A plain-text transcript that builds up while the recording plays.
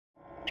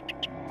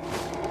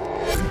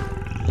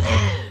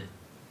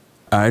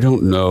I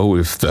don't know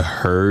if the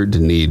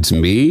herd needs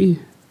me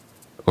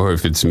or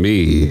if it's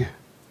me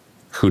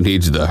who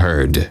needs the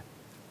herd.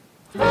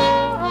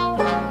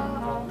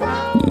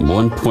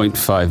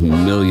 1.5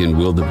 million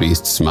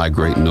wildebeests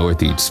migrate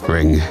north each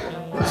spring.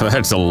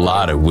 That's a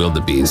lot of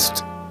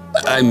wildebeest.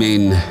 I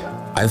mean,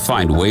 I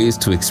find ways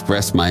to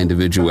express my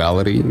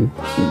individuality.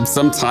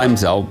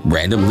 Sometimes I'll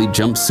randomly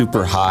jump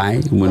super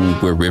high when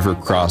we're river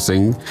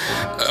crossing,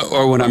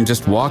 or when I'm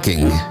just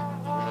walking.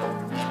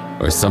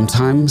 Or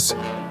sometimes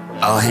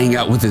I'll hang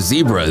out with the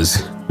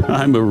zebras.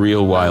 I'm a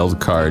real wild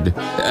card,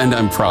 and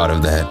I'm proud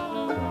of that.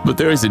 But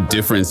there is a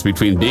difference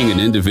between being an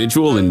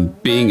individual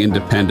and being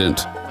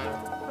independent.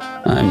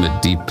 I'm a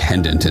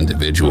dependent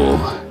individual.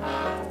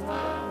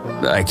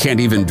 I can't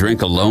even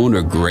drink alone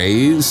or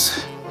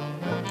graze.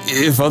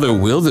 If other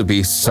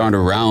wildebeests aren't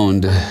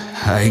around,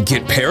 I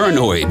get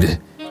paranoid.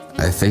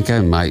 I think I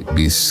might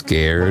be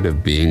scared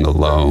of being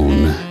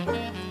alone.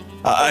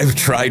 I've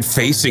tried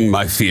facing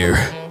my fear.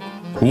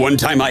 One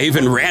time I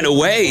even ran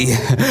away.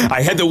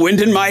 I had the wind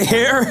in my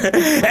hair,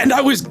 and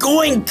I was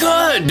going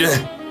good.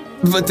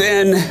 But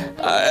then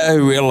I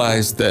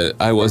realized that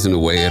I wasn't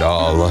away at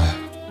all.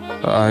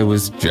 I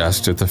was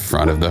just at the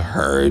front of the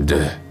herd.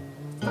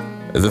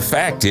 The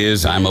fact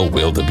is, I'm a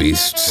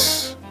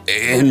wildebeest.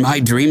 In my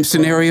dream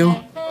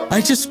scenario, I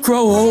just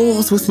grow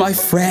old with my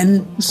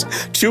friends,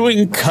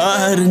 chewing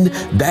cud and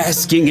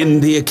basking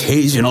in the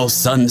occasional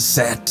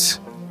sunset.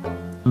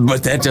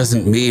 But that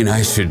doesn't mean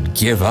I should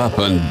give up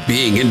on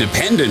being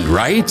independent,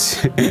 right?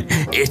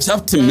 It's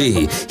up to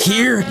me,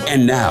 here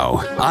and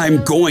now.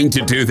 I'm going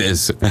to do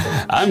this.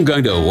 I'm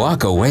going to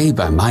walk away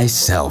by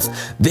myself.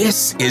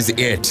 This is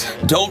it.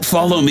 Don't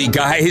follow me,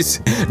 guys.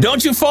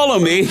 Don't you follow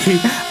me.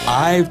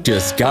 I've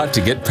just got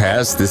to get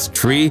past this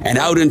tree and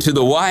out into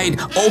the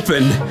wide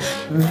open,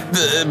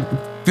 the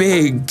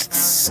big,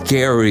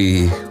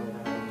 scary,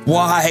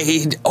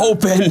 wide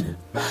open.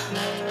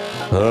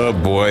 Oh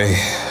boy,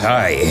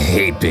 I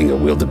hate being a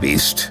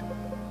wildebeest.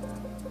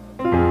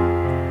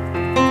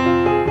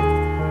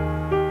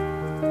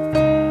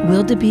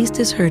 Wildebeest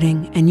is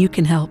hurting, and you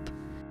can help.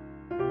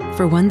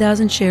 For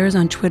 1,000 shares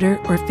on Twitter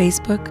or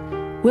Facebook,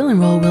 we'll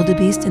enroll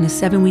Wildebeest in a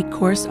 7-week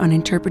course on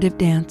interpretive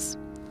dance.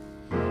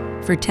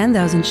 For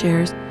 10,000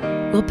 shares,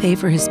 we'll pay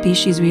for his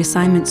species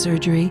reassignment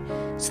surgery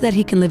so that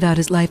he can live out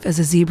his life as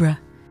a zebra,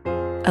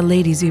 a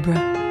lady zebra.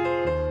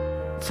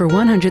 For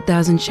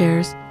 100,000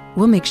 shares,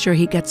 we'll make sure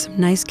he gets some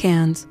nice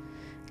cans,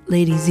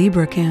 lady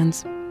zebra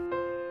cans.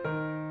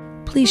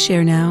 Please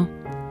share now.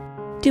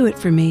 Do it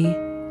for me.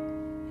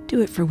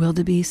 Do it for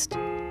Wildebeest.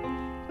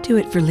 Do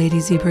it for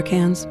lady zebra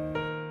cans.